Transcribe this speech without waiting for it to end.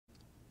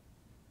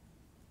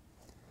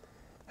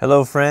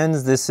Hello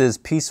friends, this is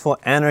Peaceful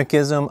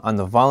Anarchism on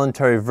the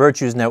Voluntary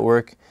Virtues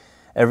Network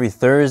every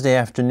Thursday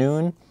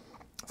afternoon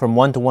from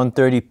 1 to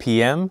 1:30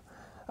 p.m.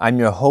 I'm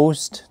your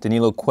host,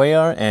 Danilo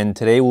Cuellar, and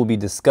today we'll be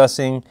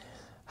discussing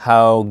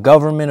how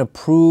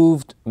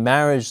government-approved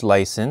marriage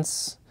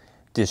license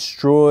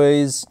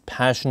destroys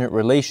passionate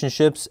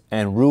relationships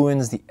and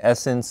ruins the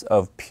essence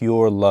of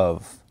pure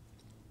love.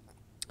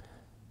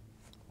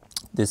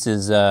 This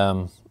is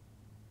from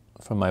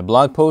my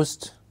blog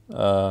post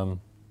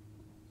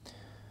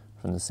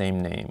from the same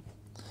name.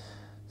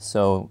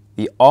 So,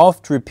 the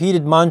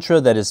oft-repeated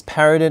mantra that is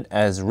parroted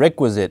as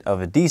requisite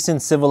of a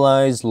decent,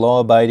 civilized,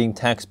 law-abiding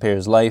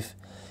taxpayer's life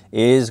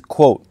is,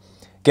 quote,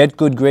 get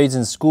good grades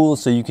in school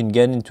so you can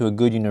get into a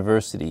good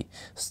university.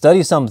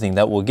 Study something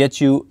that will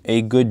get you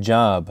a good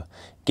job.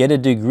 Get a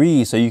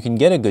degree so you can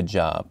get a good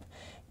job.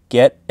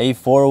 Get a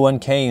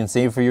 401k and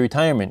save for your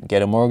retirement.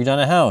 Get a mortgage on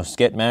a house.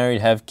 Get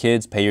married, have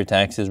kids, pay your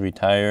taxes,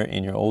 retire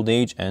in your old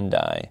age, and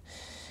die.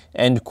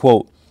 End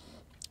quote.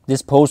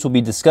 This post will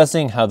be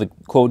discussing how the,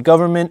 quote,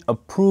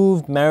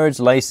 government-approved marriage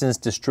license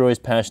destroys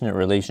passionate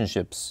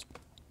relationships.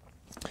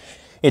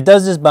 It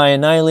does this by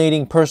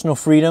annihilating personal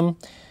freedom,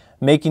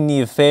 making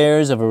the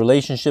affairs of a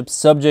relationship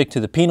subject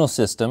to the penal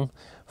system,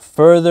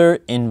 further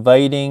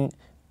inviting,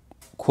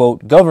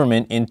 quote,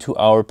 government into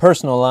our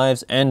personal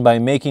lives, and by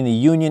making the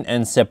union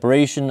and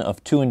separation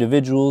of two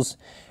individuals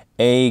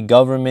a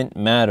government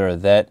matter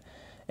that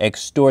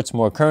extorts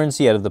more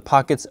currency out of the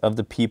pockets of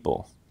the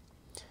people.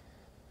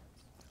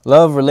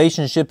 Love,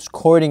 relationships,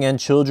 courting, and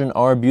children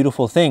are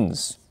beautiful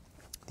things.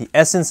 The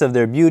essence of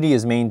their beauty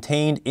is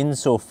maintained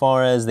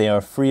insofar as they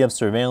are free of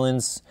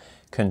surveillance,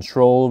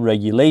 control,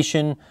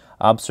 regulation,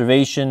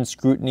 observation,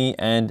 scrutiny,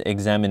 and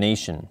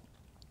examination.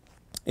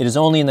 It is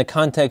only in the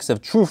context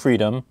of true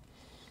freedom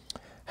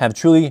have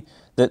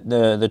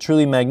the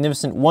truly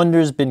magnificent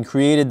wonders been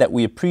created that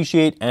we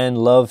appreciate and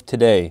love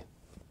today.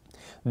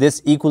 This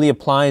equally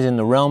applies in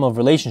the realm of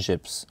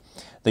relationships.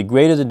 The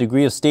greater the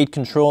degree of state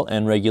control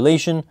and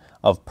regulation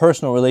of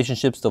personal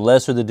relationships, the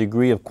lesser the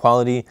degree of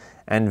quality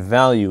and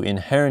value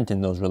inherent in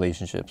those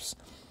relationships.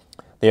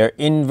 They are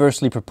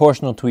inversely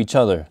proportional to each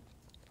other.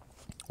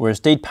 Where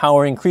state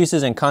power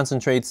increases and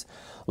concentrates,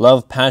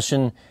 love,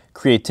 passion,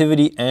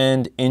 creativity,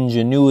 and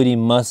ingenuity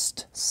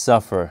must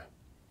suffer.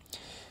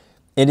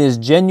 It is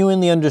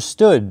genuinely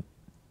understood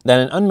that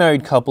an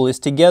unmarried couple is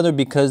together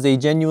because they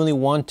genuinely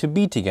want to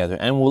be together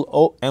and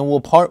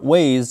will part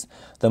ways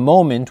the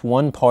moment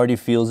one party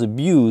feels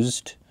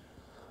abused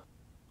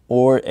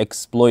or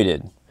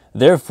exploited.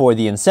 Therefore,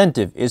 the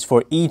incentive is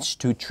for each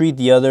to treat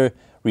the other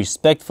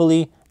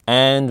respectfully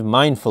and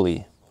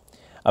mindfully.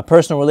 A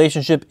personal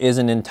relationship is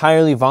an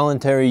entirely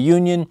voluntary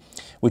union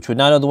which would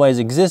not otherwise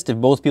exist if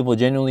both people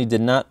genuinely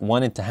did not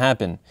want it to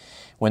happen.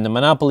 When the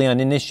monopoly on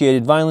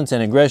initiated violence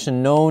and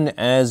aggression known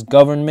as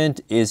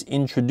government is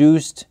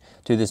introduced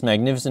to this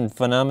magnificent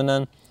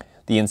phenomenon,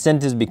 the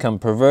incentives become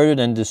perverted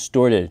and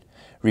distorted.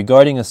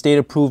 Regarding a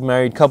state-approved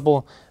married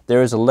couple,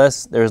 there is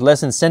less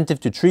incentive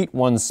to treat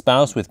one's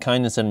spouse with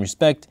kindness and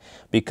respect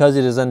because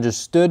it is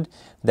understood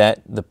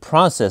that the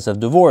process of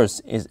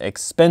divorce is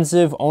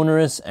expensive,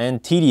 onerous,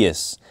 and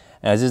tedious,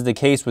 as is the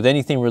case with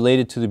anything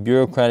related to the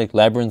bureaucratic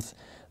labyrinth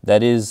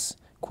that is,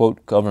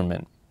 quote,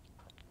 government.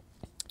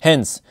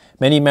 Hence,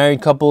 many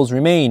married couples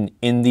remain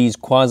in these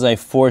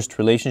quasi-forced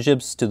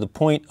relationships to the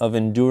point of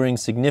enduring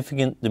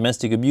significant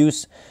domestic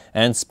abuse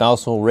and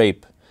spousal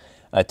rape,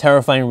 a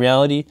terrifying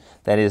reality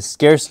that is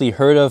scarcely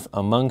heard of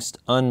amongst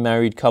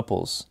unmarried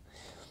couples.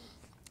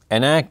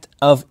 An act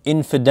of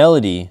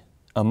infidelity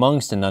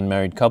amongst an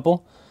unmarried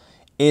couple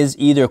is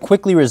either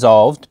quickly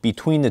resolved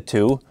between the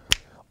two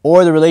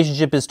or the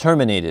relationship is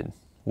terminated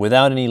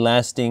without any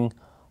lasting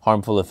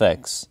harmful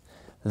effects.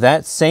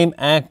 That same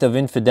act of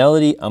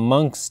infidelity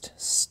amongst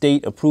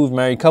state-approved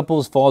married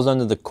couples falls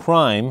under the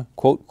crime,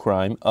 quote,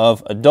 crime,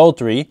 of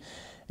adultery,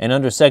 and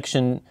under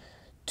Section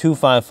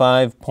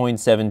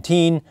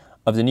 255.17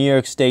 of the New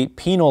York State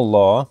Penal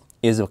Law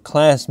is a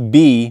Class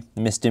B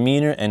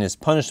misdemeanor and is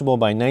punishable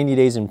by 90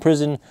 days in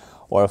prison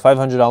or a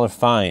 $500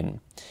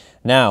 fine.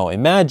 Now,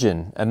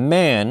 imagine a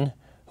man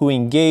who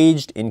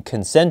engaged in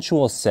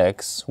consensual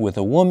sex with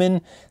a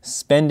woman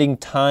spending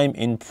time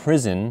in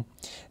prison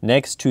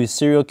next to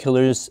serial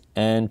killers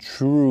and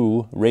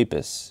true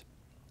rapists.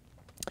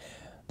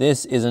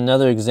 This is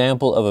another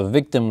example of a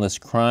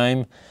victimless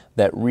crime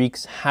that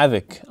wreaks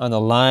havoc on the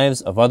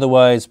lives of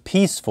otherwise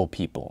peaceful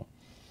people.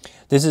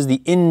 This is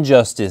the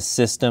injustice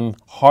system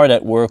hard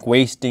at work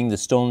wasting the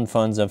stolen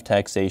funds of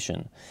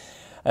taxation.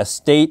 A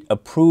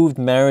state-approved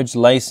marriage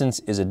license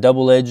is a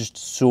double-edged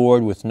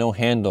sword with no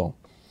handle.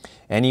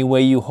 Any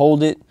way you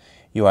hold it,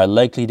 you are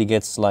likely to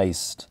get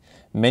sliced.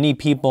 Many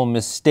people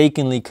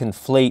mistakenly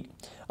conflate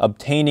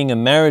obtaining a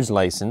marriage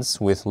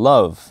license with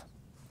love.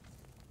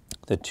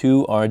 The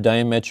two are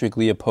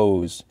diametrically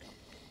opposed.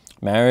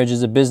 Marriage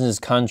is a business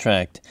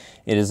contract.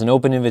 It is an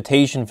open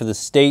invitation for the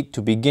state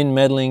to begin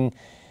meddling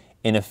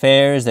in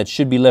affairs that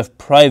should be left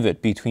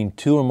private between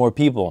two or more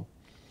people.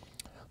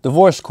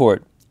 Divorce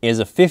court is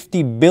a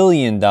 $50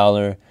 billion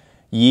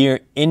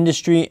year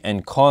industry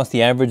and cost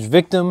the average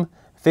victim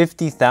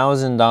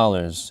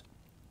 $50,000.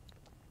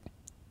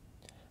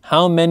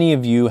 How many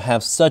of you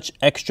have such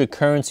extra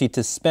currency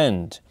to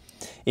spend?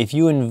 If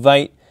you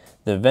invite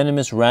the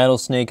venomous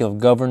rattlesnake of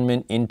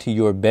government into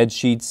your bed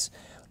sheets,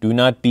 do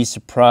not be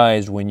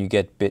surprised when you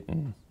get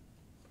bitten.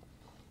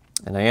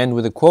 And I end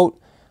with a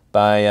quote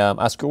by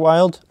Oscar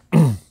Wilde.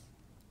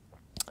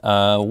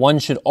 One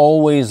should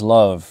always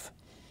love.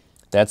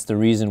 That's the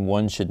reason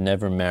one should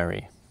never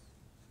marry.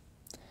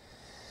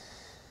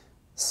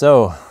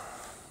 So,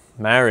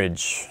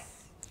 marriage.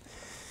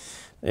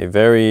 A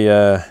very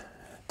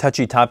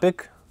touchy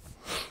topic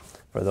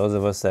for those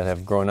of us that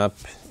have grown up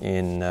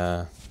in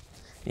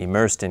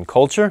immersed in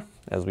culture,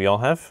 as we all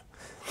have.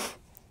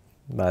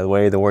 By the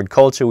way, the word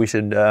culture, we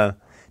should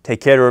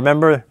take care to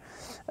remember.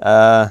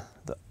 One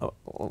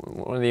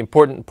of the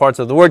important parts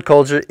of the word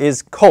culture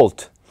is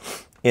cult,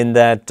 in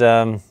that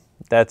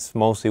that's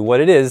mostly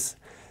what it is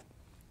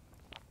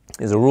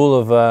a rule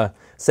of a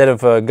set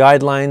of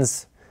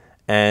guidelines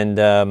and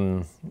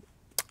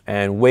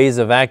ways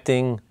of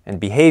acting and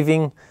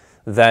behaving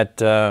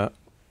that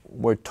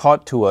were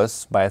taught to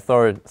us by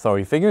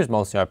authority figures,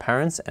 mostly our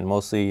parents and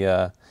mostly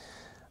in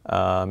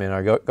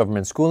our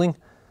government schooling.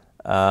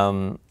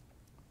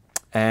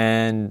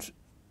 And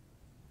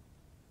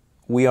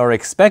we are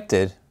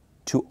expected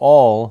to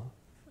all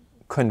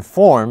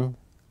conform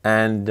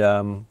and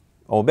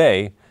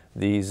obey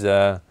these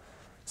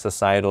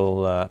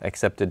societal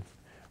accepted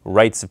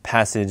rites of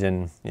passage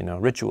and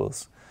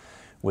rituals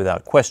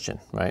without question,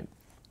 right?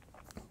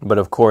 But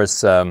of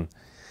course,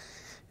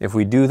 if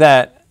we do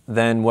that,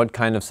 then what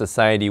kind of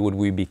society would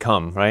we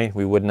become, right?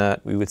 We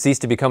would cease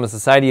to become a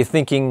society of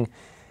thinking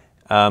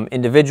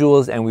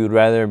individuals, and we would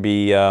rather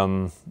be,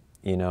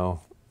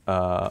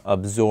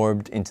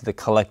 absorbed into the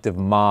collective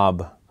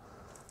mob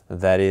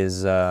that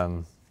is,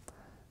 that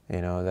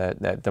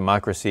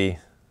democracy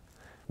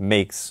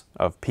makes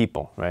of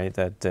people, right?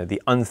 That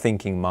the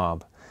unthinking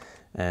mob,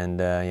 and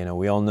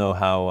we all know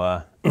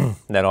how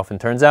that often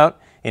turns out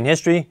in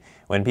history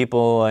when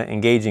people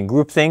engage in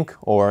groupthink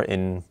or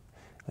in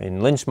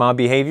lynch mob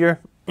behavior.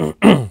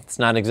 It's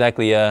not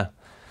exactly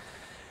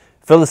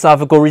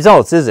philosophical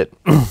results, is it?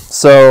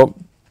 So,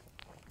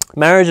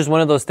 marriage is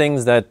one of those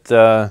things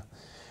that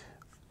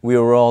we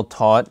were all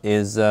taught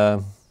is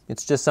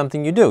it's just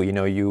something you do.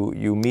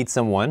 You meet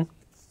someone,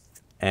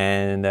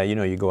 and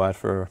you go out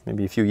for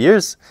maybe a few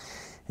years,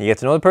 you get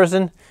to know the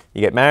person,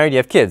 you get married, you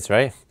have kids,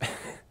 right?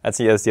 That's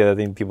the other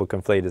thing people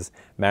conflate is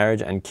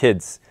marriage and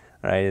kids,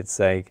 right? It's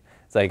like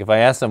if I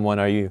ask someone,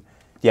 do you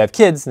have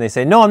kids? And they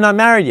say, no, I'm not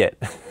married yet.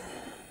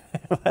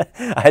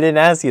 I didn't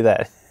ask you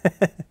that.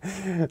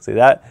 So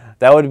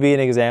that would be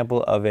an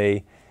example of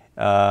a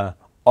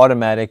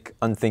automatic,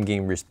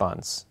 unthinking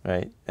response,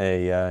 right?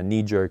 A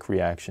knee-jerk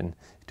reaction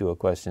to a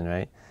question,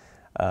 right?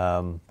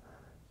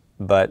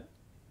 But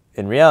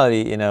in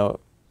reality,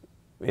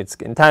 it's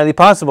entirely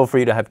possible for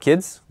you to have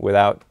kids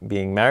without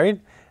being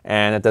married,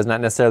 and it does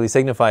not necessarily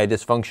signify a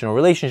dysfunctional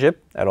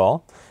relationship at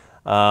all.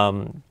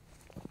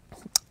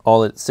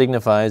 All it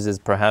signifies is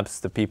perhaps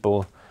the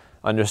people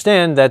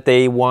understand that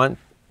they want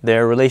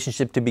their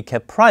relationship to be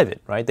kept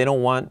private, right? They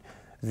don't want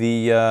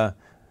the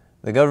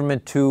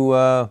government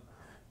to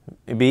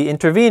be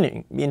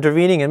intervening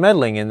and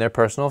meddling in their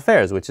personal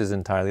affairs, which is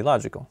entirely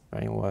logical,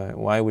 right?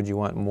 Why would you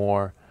want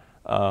more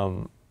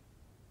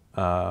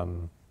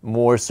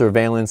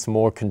surveillance,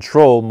 more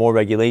control, more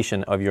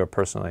regulation of your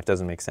personal life?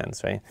 Doesn't make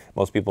sense, right?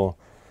 Most people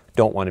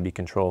don't want to be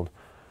controlled.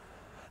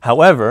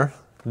 However,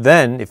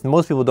 then, if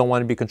most people don't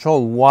want to be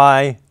controlled,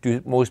 why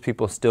do most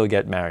people still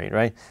get married,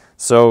 right?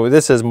 So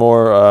this is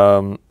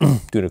more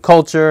due to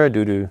culture,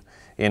 due to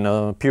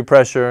peer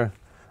pressure,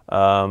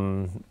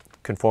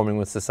 conforming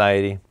with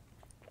society,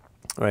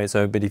 right?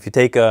 So, but if you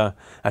take a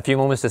few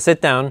moments to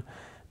sit down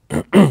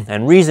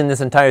and reason this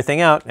entire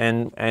thing out,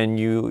 and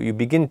you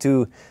begin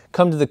to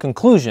come to the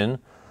conclusion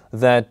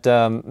that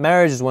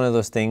marriage is one of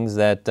those things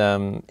that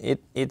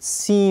it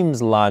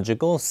seems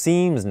logical,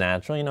 seems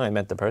natural. I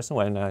met the person,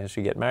 why not I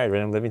should get married,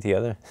 right? I'm living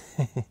together.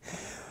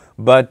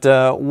 But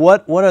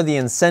what are the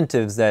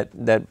incentives that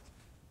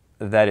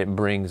it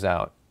brings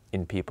out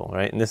in people,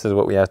 right? And this is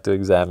what we have to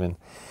examine.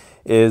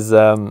 Is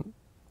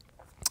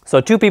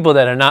so two people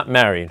that are not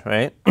married,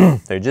 right?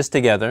 They're just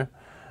together.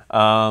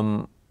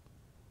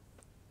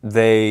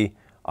 They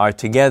are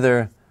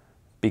together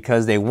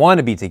because they want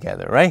to be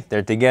together, right?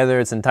 They're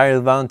together, it's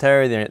entirely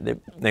voluntary.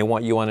 You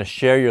want to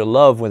share your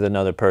love with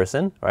another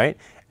person, right?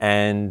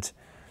 And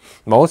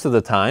most of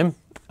the time,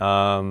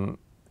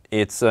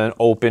 it's an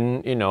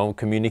open,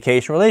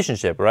 communication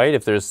relationship, right?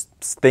 If there's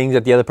things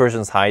that the other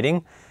person's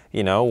hiding,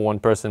 one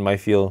person might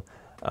feel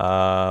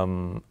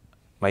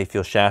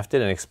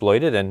shafted and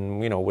exploited, and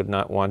would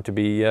not want to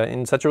be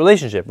in such a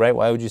relationship, right?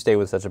 Why would you stay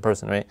with such a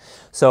person, right?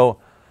 So,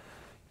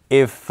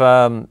 if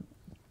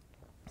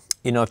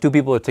you know, if two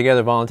people are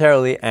together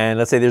voluntarily, and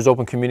let's say there's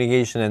open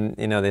communication, and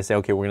you know they say,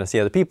 okay, we're going to see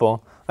other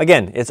people.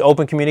 Again, it's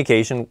open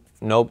communication,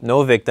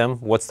 no victim.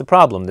 What's the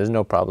problem? There's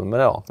no problem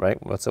at all,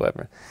 right,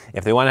 whatsoever.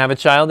 If they want to have a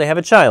child, they have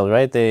a child,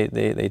 right?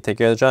 They take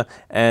care of the child,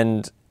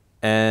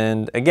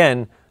 and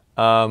again,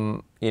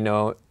 you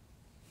know,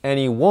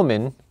 any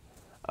woman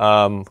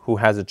who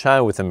has a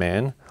child with a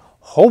man,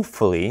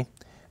 hopefully,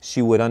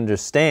 she would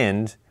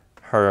understand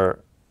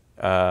her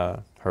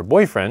her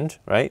boyfriend,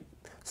 right?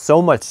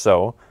 So much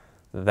so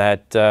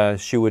that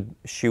she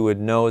would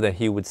know that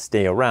he would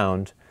stay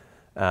around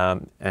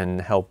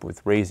and help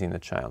with raising the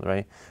child,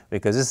 right?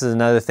 Because this is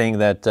another thing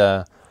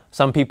that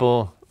some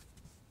people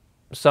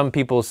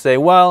say,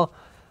 well,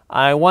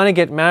 I want to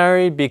get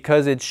married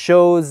because it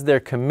shows their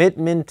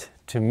commitment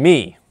to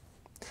me,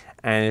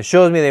 and it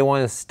shows me they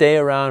want to stay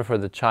around for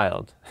the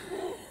child.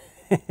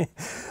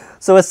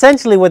 So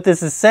essentially what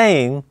this is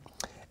saying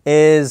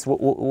is,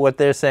 what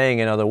they're saying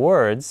in other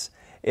words,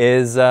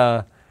 is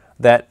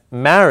that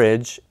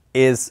marriage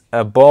is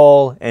a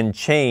ball and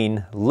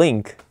chain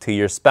link to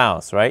your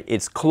spouse, right?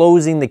 It's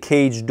closing the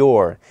cage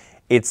door.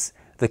 It's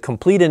the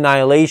complete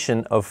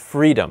annihilation of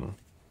freedom,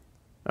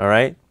 all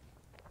right?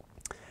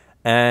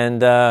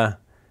 And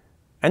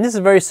this is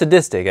very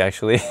sadistic,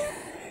 actually,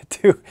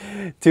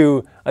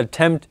 to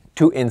attempt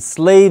to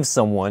enslave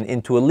someone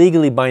into a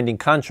legally binding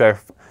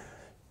contract,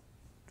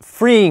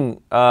 freeing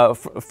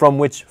from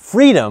which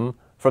freedom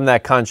from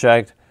that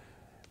contract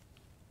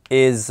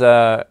is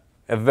a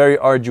very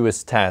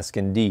arduous task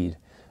indeed,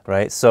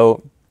 right?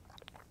 So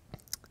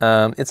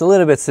it's a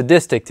little bit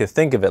sadistic to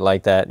think of it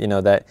like that, you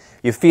know, that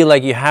you feel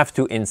like you have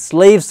to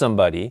enslave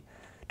somebody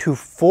to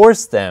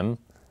force them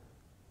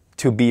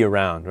to be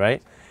around,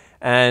 right?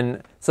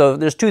 And so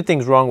there's two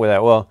things wrong with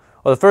that. Well,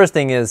 the first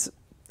thing is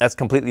that's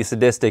completely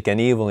sadistic and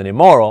evil and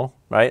immoral,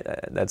 right?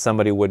 That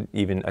somebody would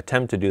even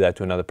attempt to do that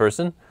to another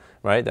person,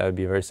 right? That would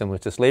be very similar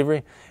to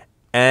slavery.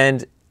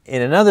 And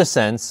in another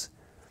sense,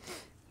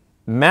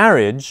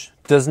 marriage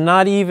does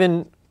not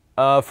even,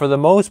 for the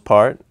most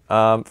part,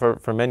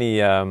 for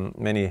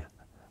many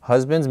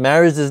husbands,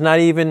 marriage does not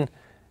even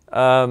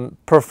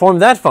perform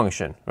that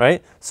function,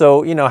 right?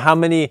 So, you know, how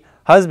many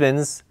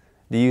husbands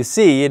do you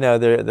see, you know,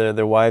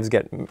 their wives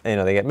get, you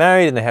know, they get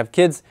married and they have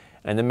kids,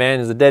 and the man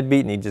is a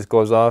deadbeat and he just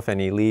goes off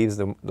and he leaves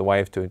the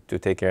wife to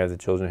take care of the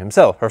children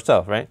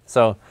herself, right?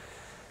 So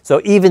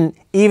even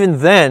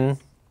then,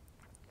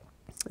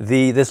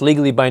 this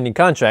legally binding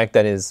contract,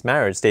 that is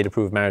marriage,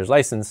 state-approved marriage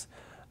license,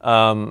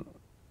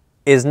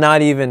 is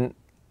not even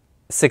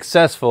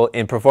successful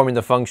in performing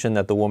the function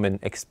that the woman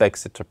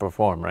expects it to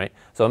perform, right?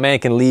 So a man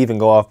can leave and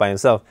go off by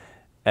himself,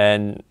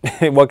 and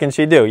what can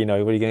she do? You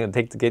know, what are you going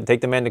to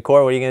take the man to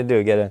court? What are you going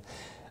to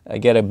do?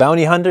 Get a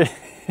bounty hunter?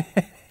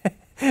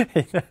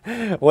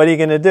 What are you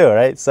going to do,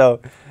 right?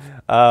 So,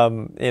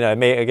 you know,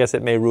 I guess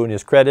it may ruin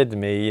his credit. It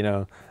may, you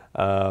know,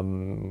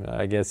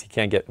 I guess he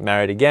can't get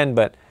married again.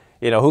 But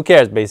you know, who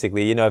cares?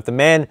 Basically, you know, if the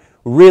man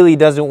really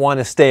doesn't want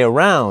to stay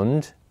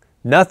around,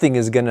 nothing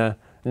is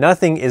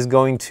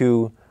going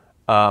to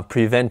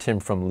prevent him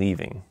from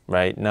leaving,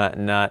 right?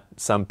 Not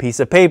some piece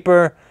of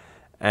paper,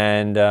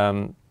 and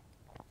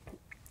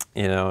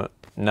you know,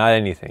 not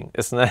anything.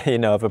 It's not, you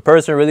know, if a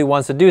person really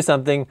wants to do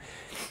something,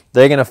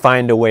 they're going to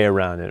find a way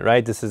around it,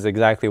 right? This is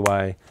exactly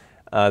why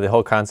the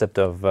whole concept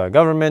of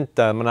government,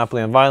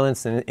 monopoly on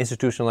violence, and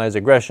institutionalized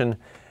aggression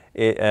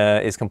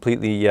is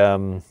completely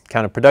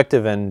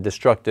counterproductive and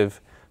destructive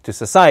to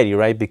society,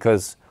 right?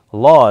 Because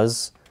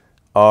laws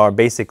are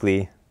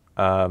basically,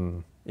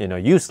 you know,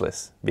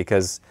 useless.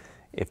 Because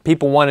if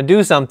people want to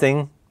do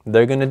something,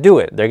 they're going to do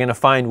it. They're going to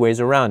find ways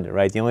around it,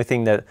 right? The only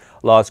thing that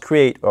laws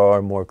create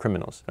are more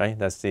criminals, right?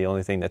 That's the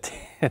only thing that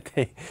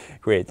they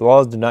create.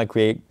 Laws do not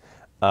create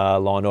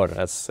law and order.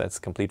 That's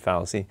complete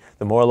fallacy.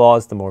 The more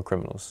laws, the more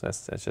criminals.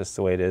 That's just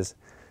the way it is.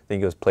 I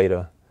think it was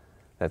Plato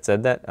that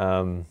said that.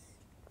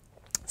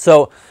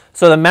 So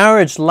the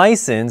marriage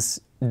license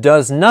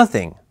does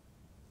nothing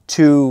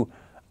to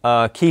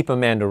keep a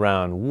man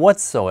around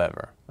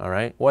whatsoever, all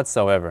right,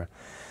 whatsoever.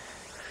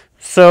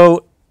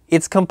 So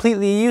it's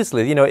completely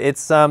useless. You know,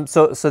 it's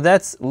so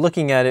that's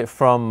looking at it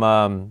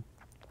from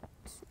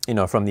you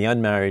know, from the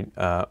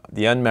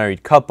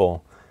unmarried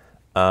couple.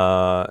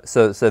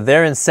 So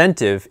their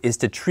incentive is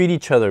to treat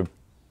each other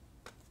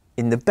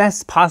in the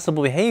best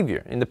possible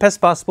behavior, in the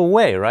best possible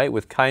way, right?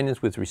 With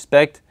kindness, with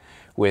respect,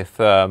 with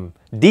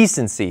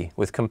decency,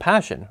 with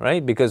compassion,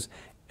 right? Because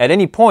at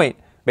any point,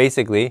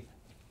 basically,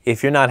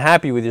 if you're not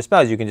happy with your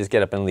spouse, you can just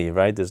get up and leave,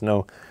 right? There's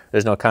no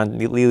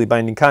legally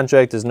binding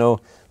contract. There's no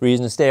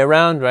reason to stay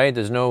around, right?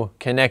 There's no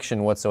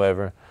connection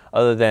whatsoever,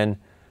 other than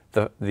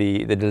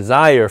the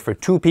desire for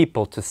two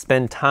people to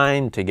spend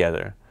time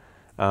together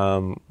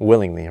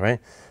willingly, right?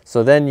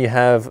 So then you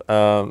have,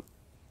 so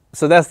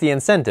that's the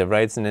incentive,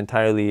 right? It's an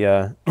entirely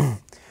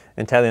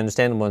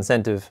understandable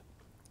incentive.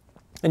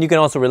 And you can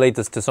also relate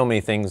this to so many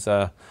things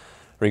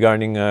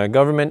regarding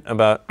government,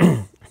 about,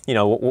 you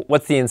know,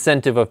 what's the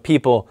incentive of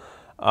people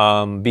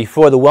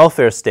before the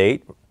welfare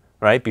state,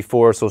 right?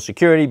 Before Social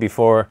Security,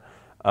 before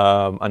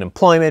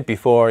unemployment,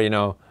 before, you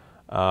know,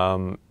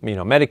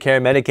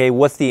 Medicare, Medicaid.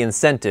 What's the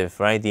incentive,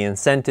 right? The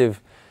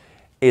incentive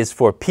is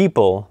for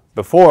people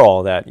before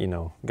all that,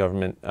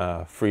 government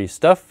free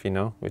stuff,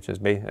 which is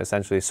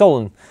essentially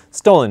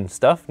stolen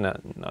stuff.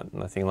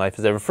 Nothing in life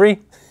is ever free,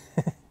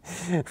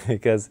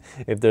 because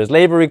if there's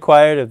labor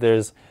required, if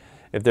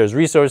there's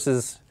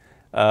resources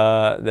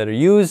that are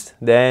used,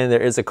 then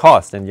there is a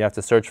cost, and you have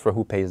to search for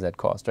who pays that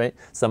cost, right?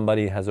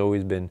 Somebody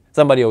always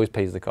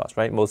pays the cost,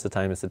 right? Most of the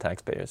time it's the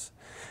taxpayers,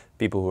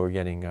 people who are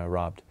getting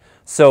robbed.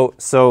 So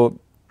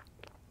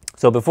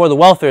before the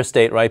welfare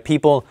state, right,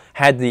 people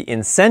had the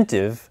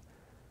incentive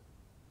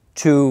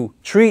to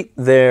treat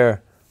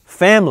their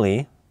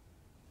family,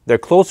 their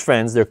close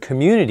friends, their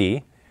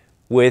community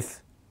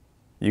with,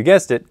 you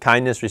guessed it,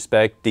 kindness,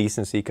 respect,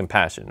 decency,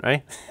 compassion,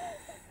 right?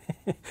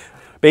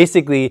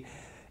 Basically,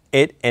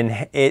 it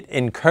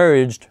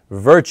encouraged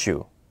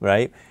virtue,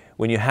 right?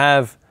 When you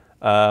have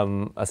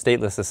a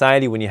stateless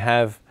society, when you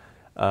have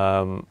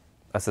a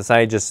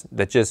society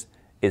that just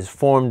is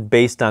formed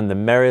based on the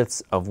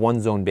merits of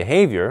one's own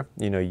behavior,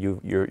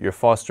 you're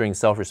fostering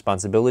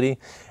self-responsibility,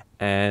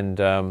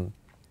 and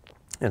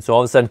so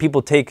all of a sudden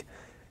people take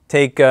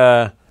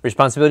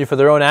responsibility for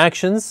their own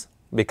actions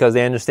because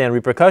they understand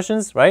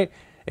repercussions, right?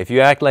 If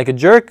you act like a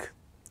jerk,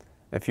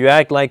 if you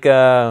act like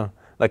a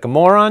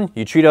moron,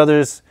 you treat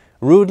others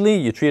rudely,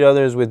 you treat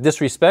others with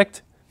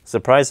disrespect,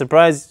 surprise,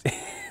 surprise,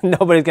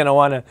 nobody's going to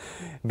want to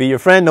be your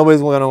friend,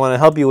 nobody's going to want to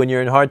help you when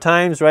you're in hard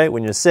times, right?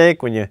 When you're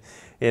sick, when your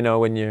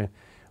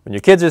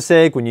kids are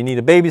sick, when you need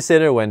a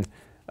babysitter, when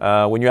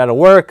you're out of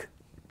work,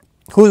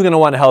 who's going to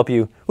want to help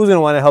you? Who's going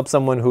to want to help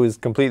someone who is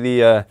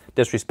completely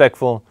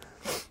disrespectful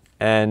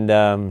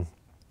and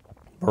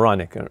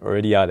moronic or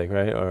idiotic,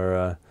 right?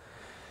 Or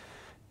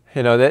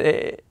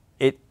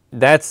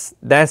that's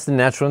the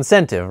natural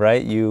incentive,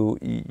 right?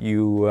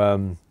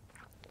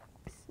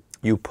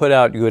 You put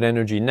out good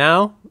energy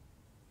now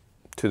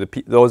to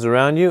those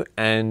around you,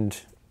 and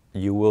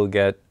you will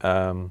get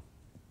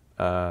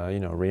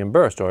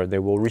reimbursed, or they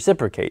will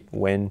reciprocate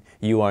when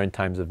you are in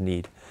times of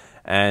need,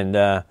 and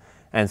then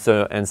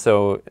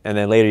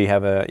later you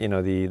have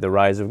the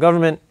rise of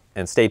government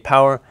and state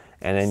power,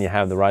 and then you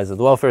have the rise of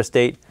the welfare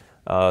state,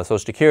 Social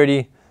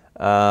Security,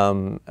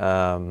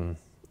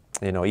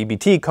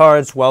 EBT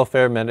cards,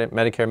 welfare,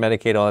 Medicare,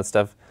 Medicaid, all that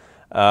stuff,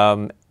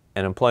 and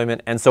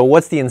employment. And so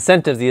what's the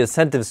incentive? The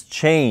incentives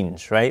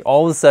change, right?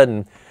 All of a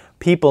sudden,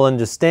 people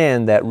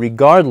understand that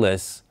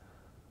regardless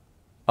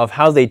of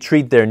how they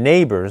treat their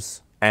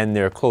neighbors and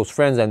their close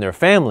friends and their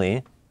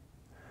family,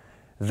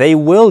 they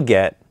will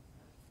get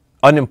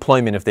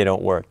unemployment if they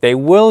don't work. They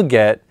will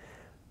get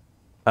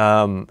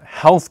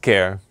health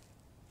care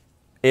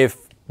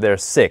if they're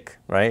sick,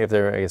 right? If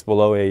they're, I guess,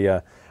 below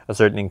a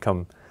certain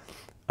income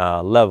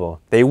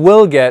level. They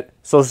will get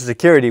Social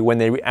Security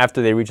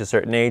after they reach a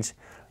certain age,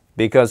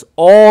 because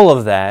all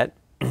of that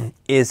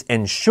is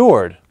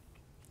ensured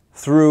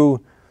through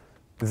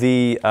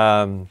the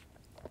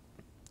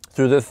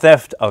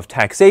theft of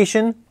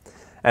taxation,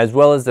 as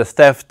well as the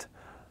theft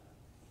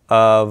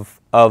of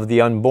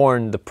the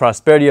unborn, the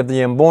prosperity of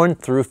the unborn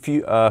through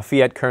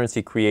fiat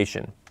currency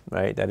creation,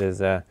 right? That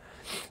is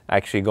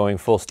actually going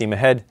full steam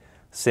ahead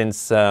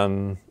since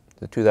the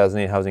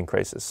 2008 housing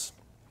crisis.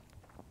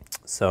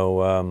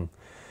 So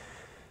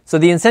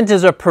the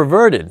incentives are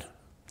perverted.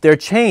 They're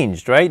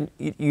changed, right?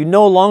 You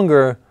no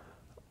longer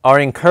are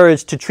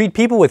encouraged to treat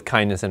people with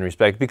kindness and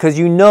respect, because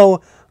you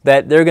know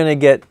that they're going to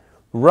get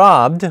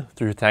robbed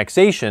through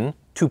taxation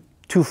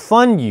to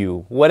fund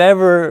you,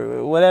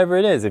 whatever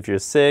it is, if you're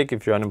sick,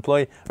 if you're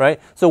unemployed, right?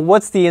 So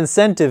what's the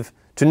incentive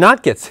to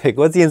not get sick?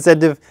 What's the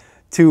incentive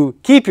to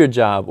keep your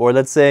job? Or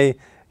let's say,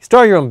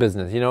 start your own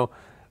business.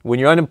 When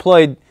you're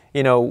unemployed,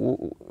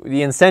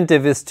 the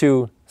incentive is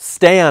to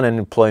stay on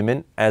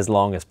unemployment as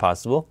long as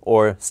possible,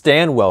 or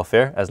stay on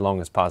welfare as long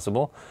as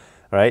possible,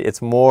 right?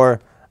 It's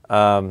more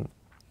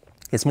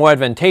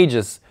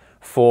advantageous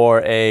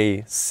for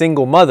a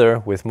single mother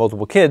with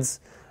multiple kids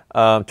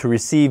to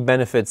receive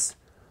benefits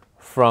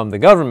from the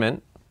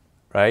government,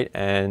 right?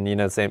 And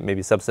say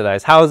maybe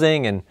subsidized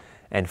housing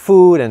and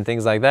food and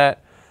things like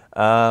that.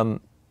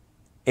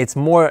 It's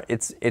more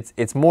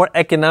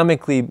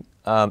economically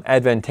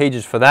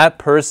advantageous for that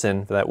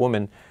person, for that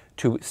woman,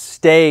 to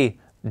stay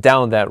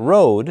down that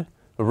road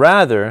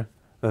rather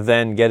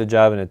than get a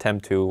job and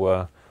attempt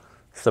to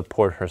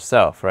support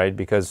herself, right?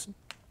 Because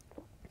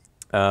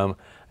I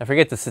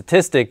forget the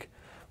statistic,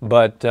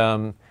 but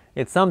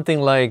it's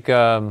something like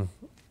I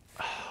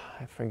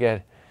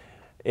forget.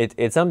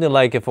 It's something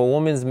like if a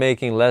woman's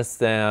making less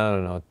than, I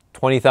don't know,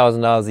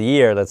 $20,000 a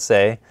year, let's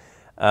say,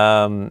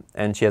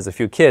 and she has a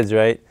few kids,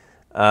 right?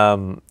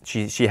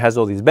 She has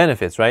all these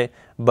benefits, right?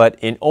 But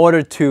in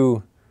order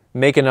to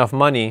make enough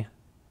money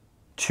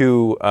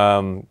to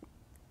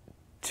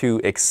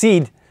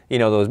exceed,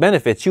 those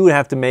benefits, she would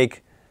have to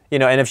make,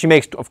 and if she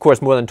makes, of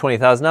course, more than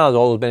 $20,000,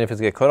 all those benefits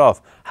get cut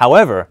off.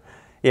 However,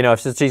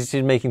 if she's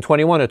making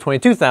 21 or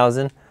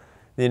 22,000,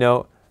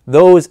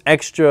 those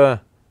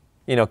extra,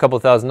 couple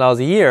 $1,000s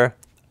a year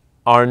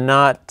are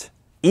not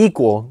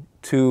equal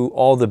to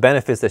all the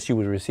benefits that she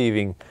was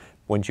receiving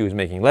when she was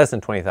making less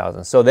than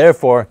 $20,000. So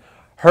therefore,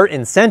 her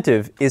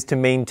incentive is to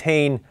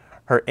maintain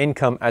her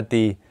income at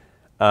the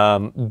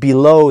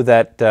below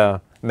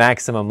that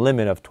maximum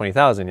limit of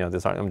 20,000. You know,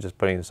 I'm just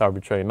putting this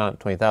arbitrary amount,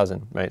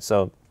 20,000, right?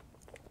 So,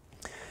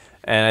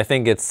 and I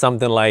think it's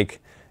something like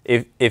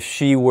if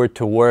she were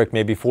to work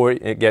maybe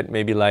get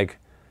maybe like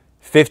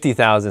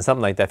 50,000,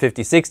 something like that,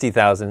 50,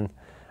 60,000,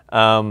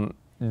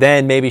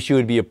 then maybe she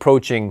would be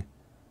approaching,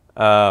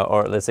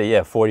 or let's say,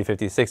 yeah, 40,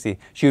 50, 60,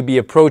 she would be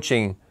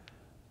approaching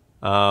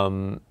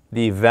the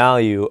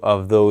value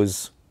of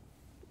those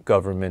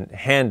government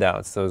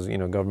handouts, those, you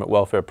know, government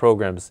welfare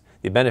programs,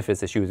 the benefits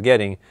that she was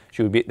getting.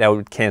 That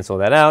would cancel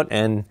that out,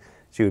 and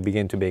she would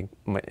begin to make,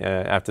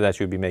 after that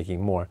she would be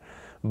making more.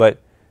 But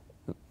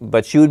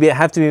she would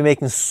have to be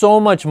making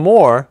so much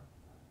more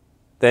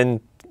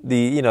than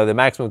the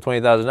maximum of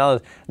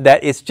 $20,000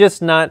 that it's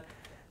just not,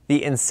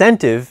 the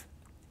incentive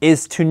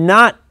is to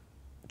not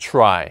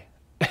try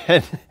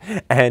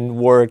and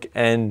work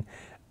and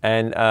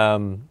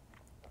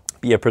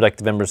be a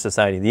productive member of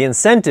society. The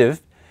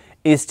incentive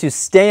is to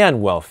stay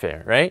on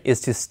welfare, right?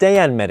 Is to stay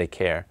on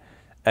Medicare,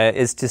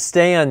 is to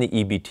stay on the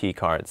EBT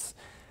cards,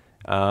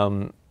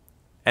 and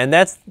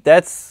that's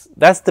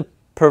the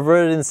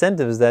perverted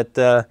incentives that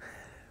the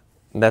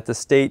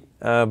state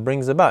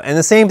brings about. And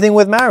the same thing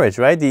with marriage,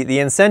 right? The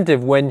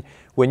incentive when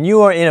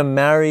you are in a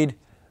married,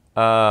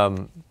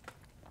 when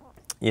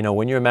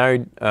you're a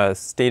married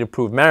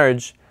state-approved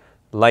marriage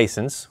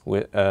license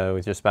with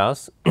your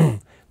spouse,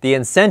 the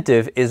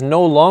incentive is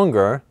no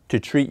longer to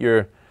treat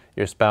your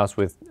spouse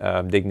with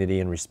dignity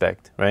and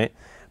respect, right?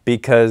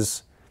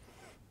 Because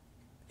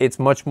it's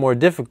much more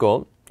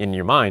difficult, in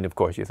your mind, of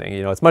course, you think,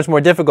 it's much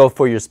more difficult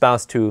for your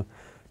spouse to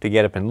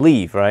get up and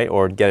leave, right?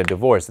 Or get a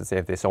divorce, let's say,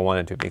 if they so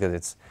wanted to, because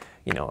it's,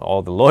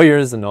 all the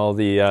lawyers and all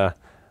the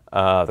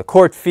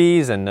court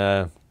fees and,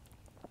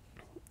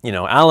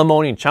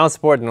 alimony and child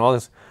support and all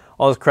this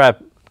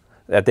crap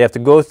that they have to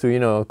go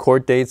through,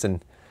 court dates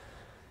and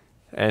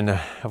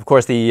of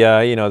course the,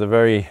 the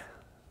very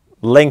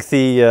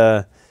lengthy,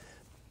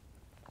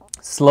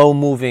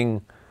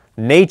 slow-moving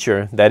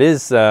nature that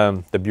is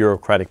the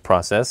bureaucratic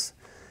process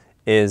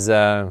is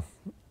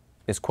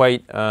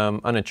quite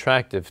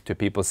unattractive to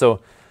people. So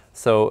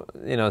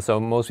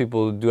most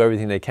people do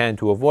everything they can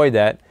to avoid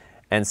that,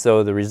 and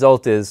so the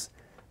result is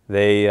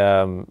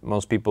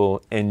most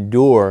people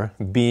endure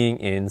being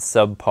in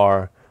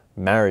subpar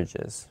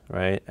marriages,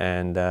 right?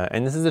 And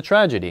this is a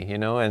tragedy,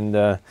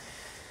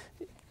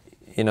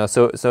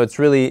 so it's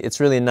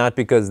really not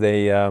because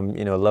they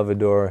love,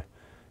 adore,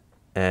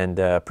 and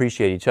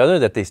appreciate each other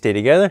that they stay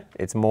together.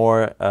 It's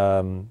more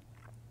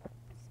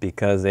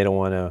because they don't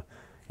want to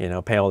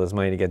pay all this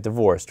money to get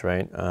divorced,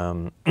 right?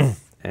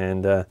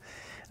 And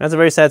that's a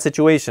very sad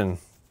situation.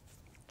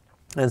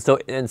 And so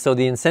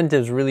the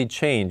incentives really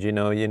change.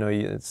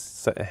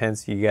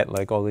 Hence you get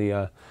like all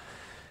the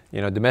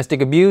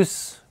domestic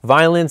abuse,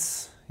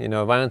 violence,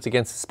 violence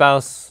against the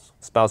spouse,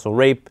 spousal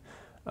rape,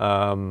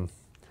 and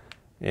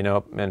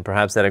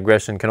perhaps that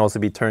aggression can also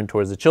be turned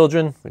towards the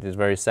children, which is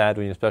very sad.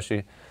 When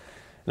especially,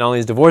 not only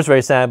is divorce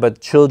very sad,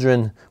 but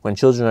when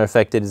children are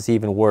affected, it's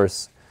even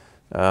worse.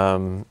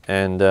 And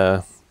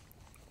the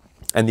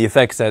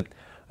effects that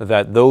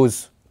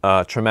those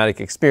traumatic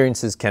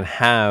experiences can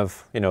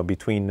have,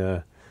 between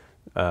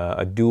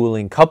a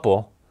dueling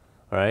couple,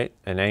 right,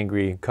 an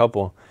angry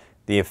couple,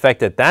 the effect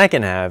that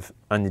can have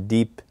on the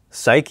deep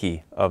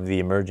psyche of the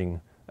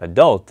emerging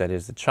adult, that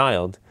is the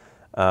child,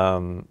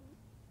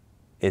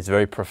 is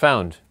very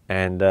profound.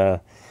 And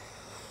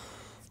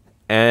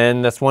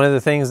that's one of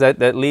the things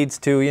that leads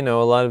to, a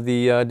lot of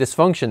the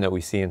dysfunction that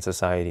we see in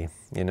society,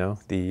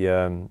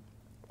 the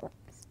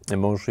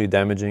emotionally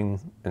damaging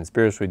and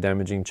spiritually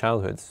damaging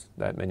childhoods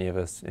that many of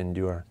us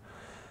endure.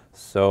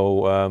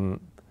 So,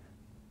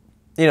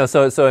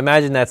 so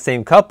imagine that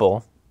same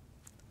couple,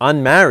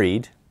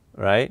 unmarried,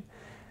 right?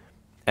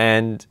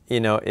 And,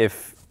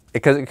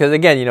 because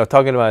again,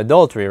 talking about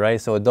adultery, right?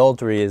 So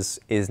adultery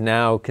is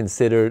now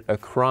considered a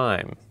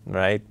crime,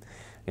 right?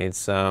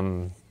 It's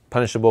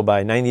punishable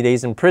by 90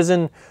 days in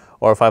prison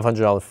or a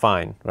 $500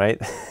 fine,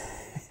 right?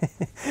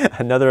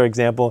 Another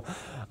example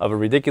of a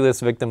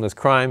ridiculous victimless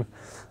crime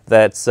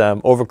that's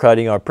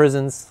overcrowding our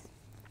prisons,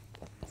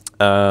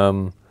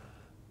 and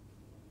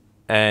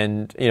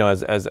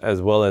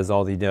as well as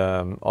all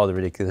the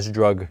ridiculous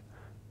drug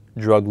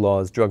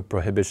laws, drug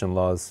prohibition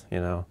laws,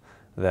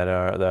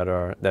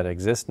 that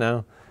exist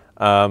now.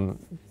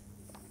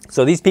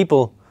 So these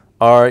people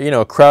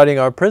are crowding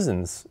our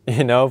prisons,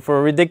 for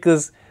a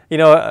ridiculous,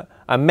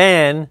 a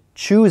man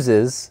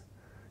chooses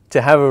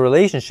to have a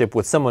relationship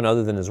with someone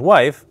other than his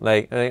wife.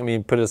 Like, I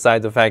mean, put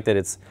aside the fact that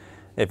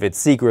if it's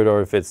secret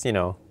or if it's,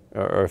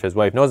 or if his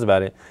wife knows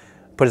about it,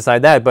 put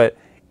aside that, but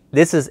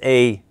this is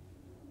a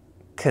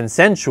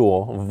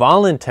consensual,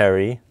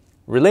 voluntary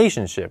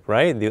relationship,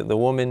 right? The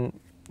woman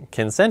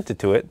consented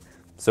to it,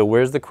 so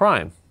where's the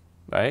crime,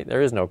 right?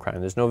 There is no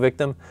crime. There's no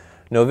victim,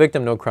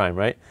 no crime,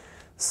 right?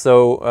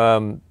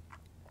 So,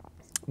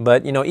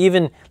 but,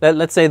 even,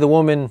 let's say the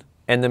woman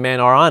and the man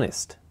are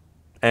honest,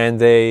 and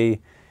they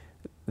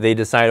they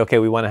decide, okay,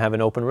 we want to have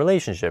an open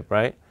relationship,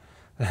 right?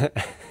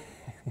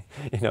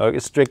 You know,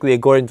 strictly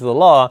according to the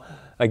law,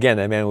 again,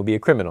 that man will be a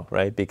criminal,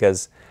 right?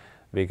 Because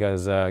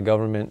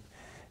government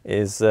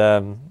is,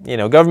 you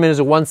know, government is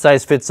a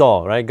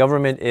one-size-fits-all, right?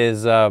 Government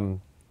is, you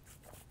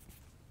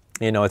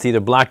know, it's either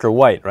black or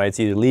white, right? It's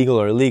either legal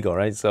or illegal,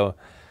 right? So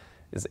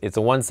it's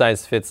a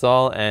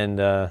one-size-fits-all, and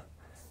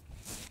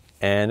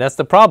that's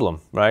the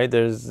problem, right?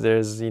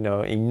 There's you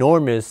know,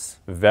 enormous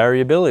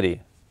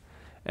variability,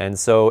 and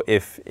so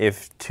if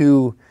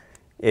two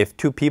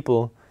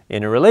people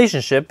in a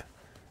relationship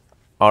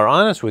are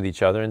honest with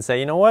each other and say,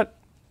 you know what,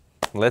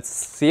 let's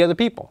see other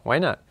people. Why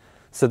not?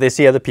 So they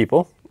see other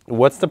people.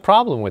 What's the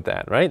problem with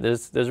that, right?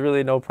 There's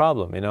really no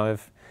problem. You know,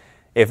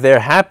 if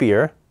they're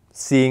happier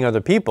seeing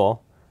other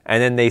people,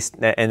 and then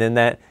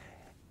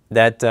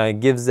that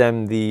gives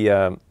them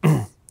the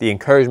the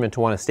encouragement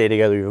to want to stay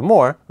together even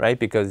more, right?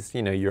 Because,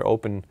 you know, you're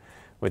open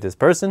with this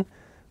person,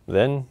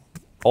 then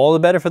all the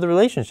better for the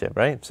relationship,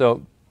 right?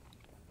 So,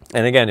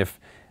 and again, if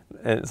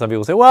some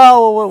people say,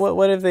 well,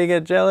 what if they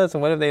get jealous,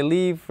 and what if they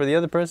leave for the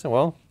other person?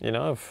 Well, you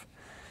know,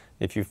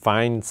 if you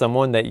find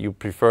someone that you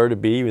prefer to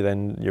be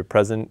than your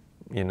present,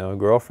 you know,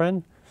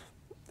 girlfriend,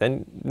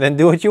 then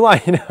do what you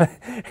want. You know,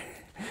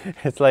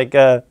 it's like,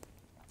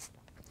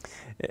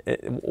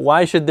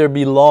 why should there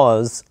be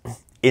laws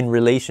in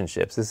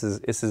relationships? This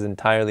is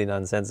entirely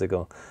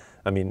nonsensical.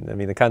 I mean,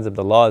 the concept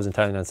of law is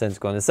entirely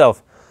nonsensical in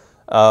itself.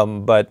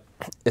 But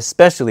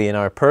especially in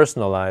our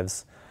personal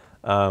lives,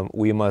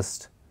 we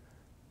must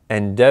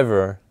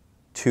endeavor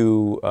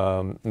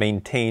to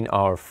maintain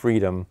our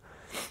freedom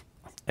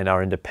and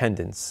our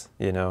independence,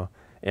 you know,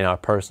 in our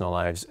personal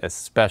lives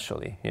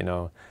especially, you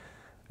know,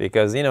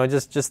 because, you know,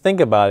 just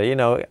think about it, you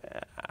know,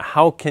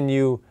 how can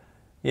you,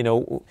 you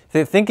know,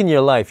 think in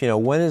your life, you know,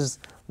 when is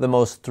the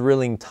most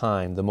thrilling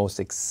time, the most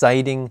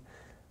exciting,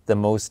 the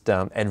most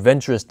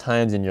adventurous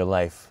times in your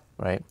life,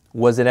 right?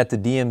 Was it at the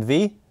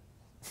DMV?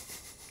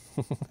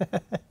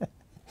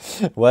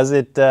 Was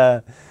it,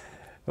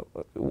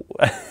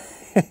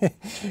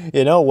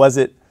 you know, was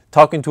it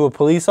talking to a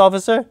police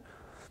officer?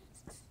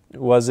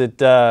 Was it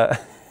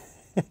at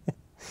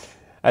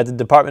the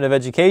Department of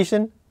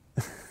Education?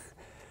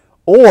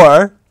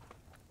 Or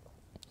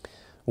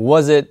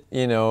was it,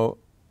 you know,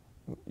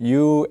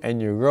 you and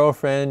your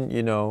girlfriend,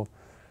 you know,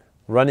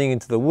 running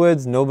into the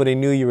woods, nobody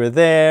knew you were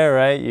there,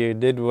 right? You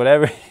did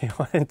whatever you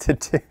wanted to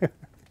do.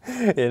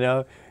 You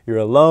know, you're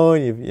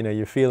alone, you know,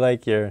 you feel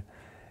like you're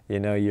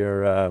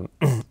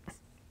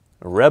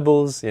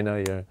rebels, you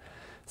know,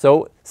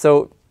 so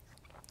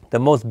the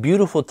most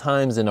beautiful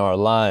times in our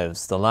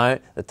lives, the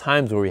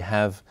times where we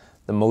have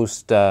the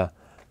most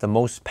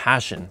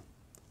passion,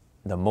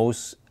 the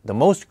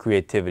most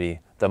creativity,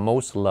 the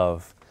most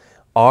love,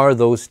 are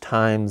those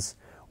times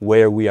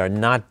where we are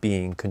not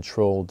being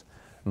controlled,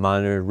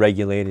 monitored,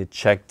 regulated,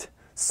 checked,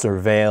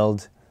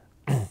 surveilled.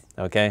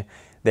 Okay,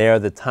 they are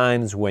the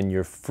times when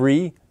you're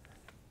free,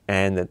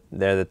 and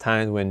they're the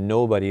times when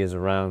nobody is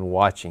around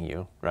watching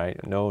you,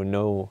 right?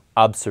 No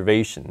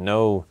observation,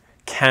 no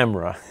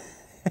camera.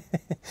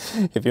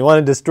 If you want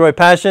to destroy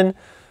passion,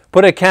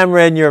 put a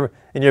camera in your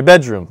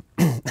bedroom.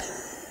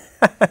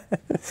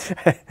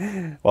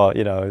 Well,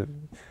 you know,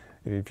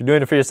 if you're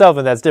doing it for yourself,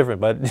 then that's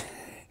different. But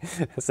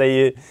let's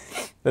say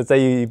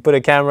you put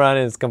a camera on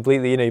and it's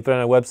completely, you know, you put it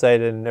on a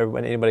website and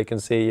anybody can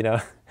see, you know.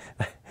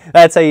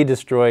 That's how you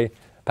destroy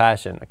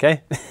passion,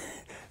 okay?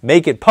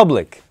 Make it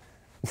public.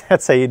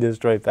 That's how you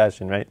destroy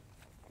passion, right?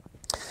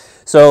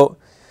 So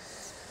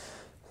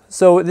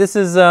this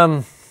is,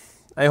 I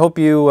hope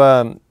you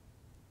are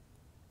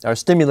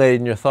stimulated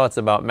in your thoughts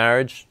about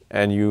marriage,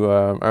 and you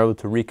are able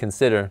to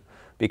reconsider,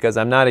 because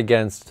I'm not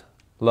against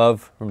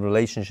love from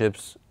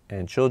relationships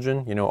and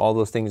children. You know, all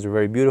those things are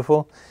very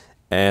beautiful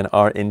and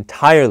are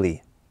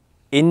entirely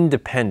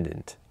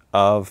independent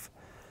of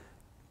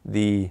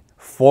the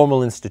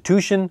formal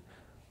institution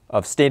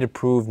of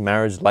state-approved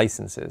marriage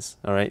licenses,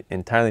 all right?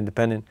 Entirely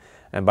independent.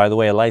 And by the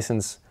way, a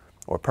license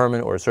or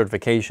permit or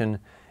certification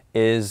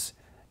is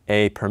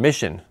a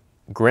permission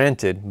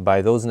granted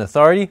by those in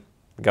authority,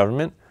 the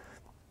government,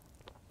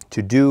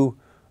 to do,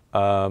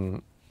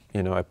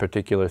 you know, a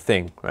particular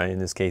thing, right? In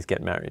this case,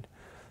 get married.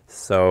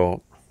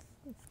 So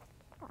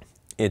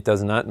it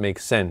does not make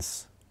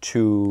sense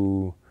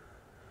to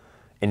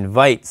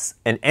invite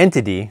an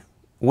entity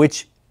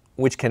which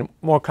can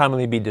more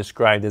commonly be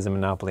described as a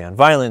monopoly on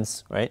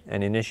violence, right,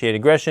 and initiate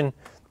aggression.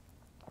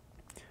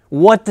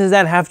 What does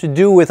that have to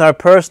do with our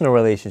personal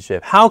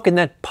relationship? How can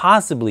that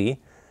possibly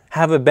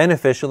have a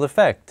beneficial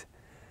effect?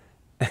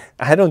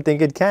 I don't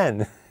think it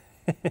can.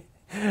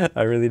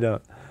 I really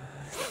don't.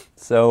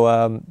 So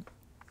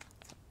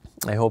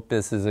I hope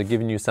this is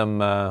giving you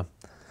some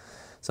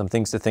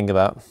things to think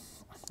about.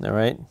 All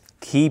right?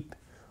 Keep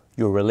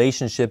your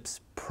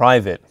relationships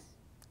private.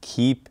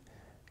 Keep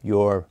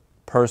your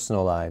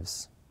personal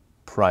lives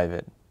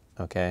private,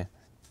 okay?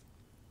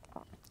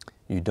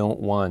 You don't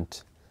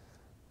want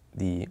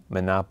the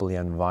monopoly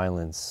on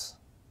violence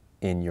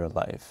in your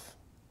life,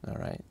 all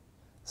right?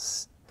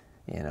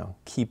 You know,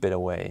 keep it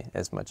away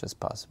as much as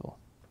possible.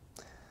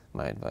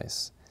 my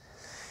advice.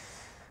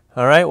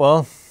 All right,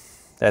 well,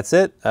 that's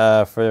it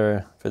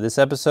for this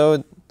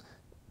episode.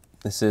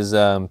 This is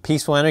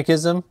Peaceful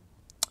Anarchism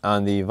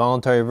on the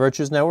Voluntary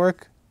Virtues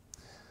Network.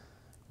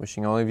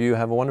 Wishing all of you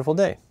have a wonderful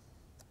day.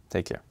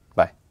 Take care.